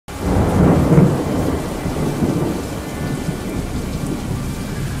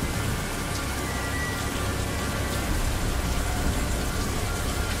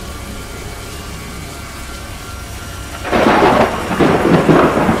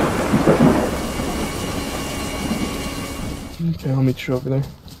Okay, I'll meet you over there.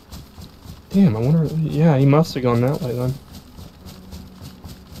 Damn, I wonder... Yeah, he must have gone that way then.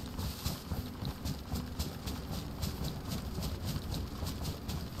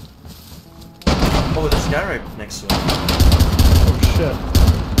 Oh, there's a guy right next to him. Oh,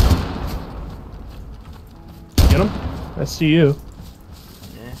 shit. Get him? I see you.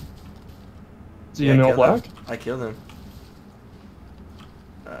 Yeah. Is he in all black? I killed him.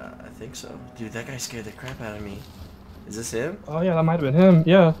 I think so. Dude, that guy scared the crap out of me. Is this him? Oh, yeah, that might have been him.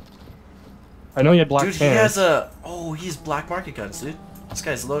 Yeah. I know he had black pants. Dude, he has a... Oh, he's black market guns, dude. This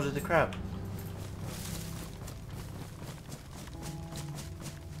guy's loaded to crap.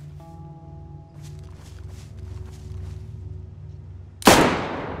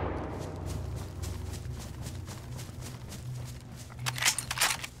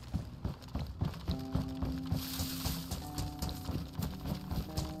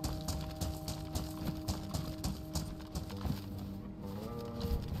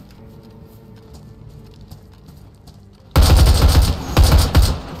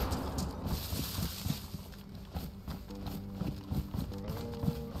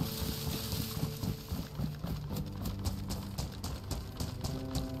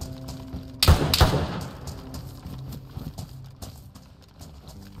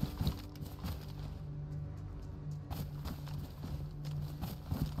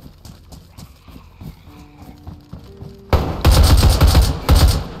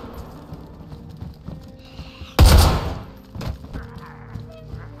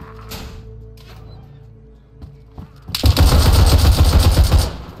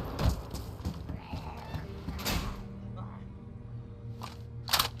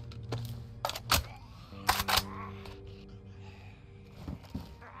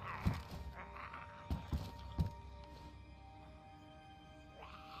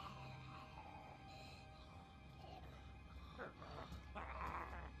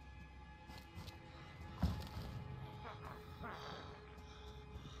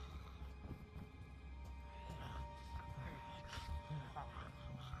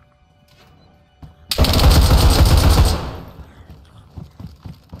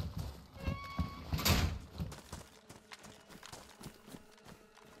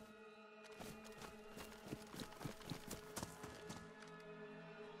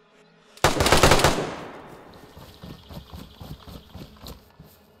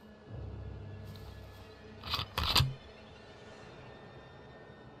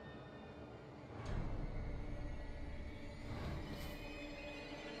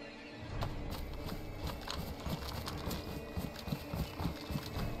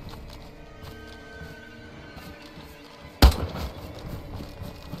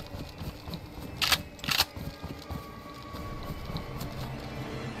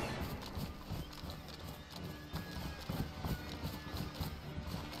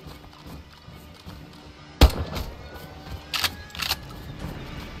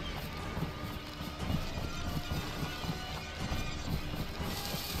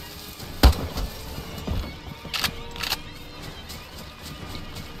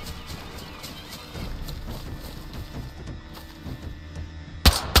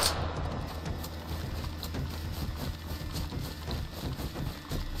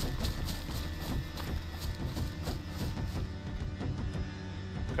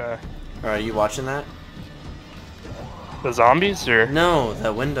 Okay. Alright, you watching that? The zombies, or? No,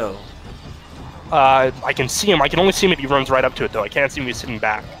 that window. I can see him. I can only see him if he runs right up to it, though. I can't see him if he's sitting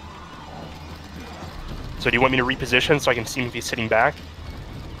back. So do you want me to reposition so I can see him if he's sitting back?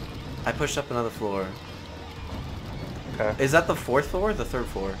 I pushed up another floor. Okay. Is that the 4th floor or the 3rd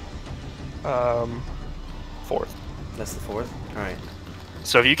floor? 4th. That's the 4th? Alright.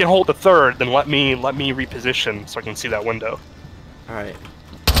 So if you can hold the 3rd, then let me reposition so I can see that window. Alright.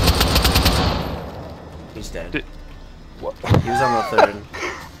 He's dead. What? He was on the 3rd.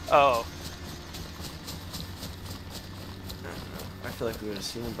 Oh. I feel like we would have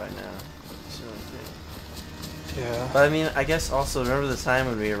seen him by now. So, Yeah. but I mean, I guess also remember the time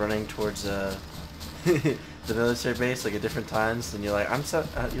when we were running towards the military base, like at different times, and you're like,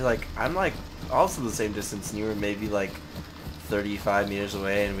 I'm like also the same distance, and you were maybe like 35 meters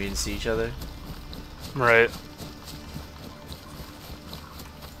away, and we didn't see each other. Right.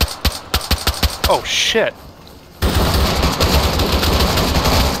 Oh shit.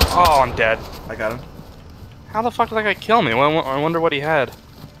 Oh, I'm dead. I got him. How the fuck did that guy kill me? Well, I wonder what he had.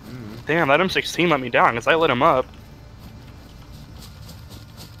 Damn, that M16 let me down because I lit him up.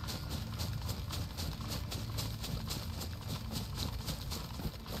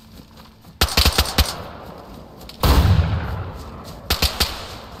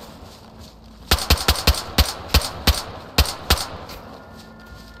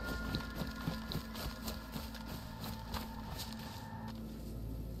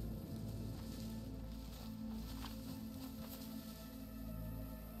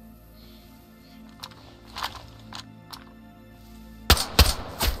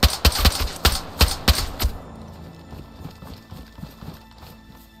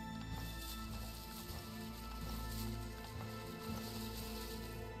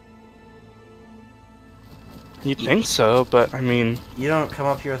 You'd think so, but I mean... You don't come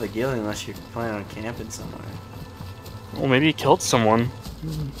up here with a ghillie unless you're planning on camping somewhere. Well, maybe he killed someone.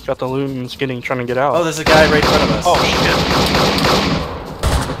 Got the loot and is trying to get out. Oh, there's a guy right in front of us. Oh, shit.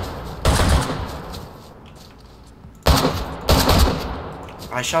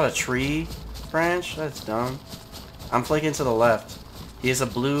 I shot a tree branch? That's dumb. I'm flanking to the left. He has a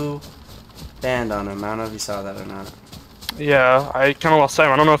blue band on him. I don't know if you saw that or not. Yeah, I kind of lost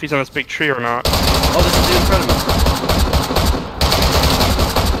sight. I don't know if he's in this big tree or not. Oh, there's a dude in front of me.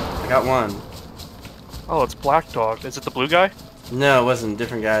 I got one. Oh, it's Black Dog. Is it the blue guy? No, it wasn't.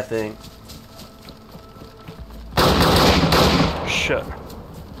 Different guy, I think. Shit.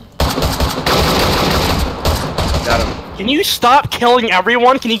 Got him. Can you stop killing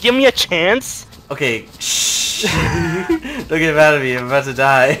everyone? Can you give me a chance? Okay, shh. Don't get mad at me. I'm about to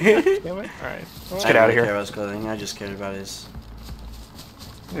die. Damn it. Alright. Let's get I out didn't of here. care about his clothing. I just cared about his...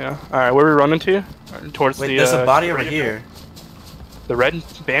 Yeah. Alright, where are we running to? Towards Wait, the, there's a body over radio here. The red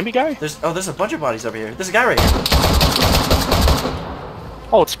Bambi guy? There's a bunch of bodies over here. There's a guy right here.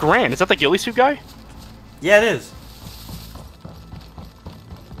 Oh, it's Grant. Is that the ghillie suit guy? Yeah, it is.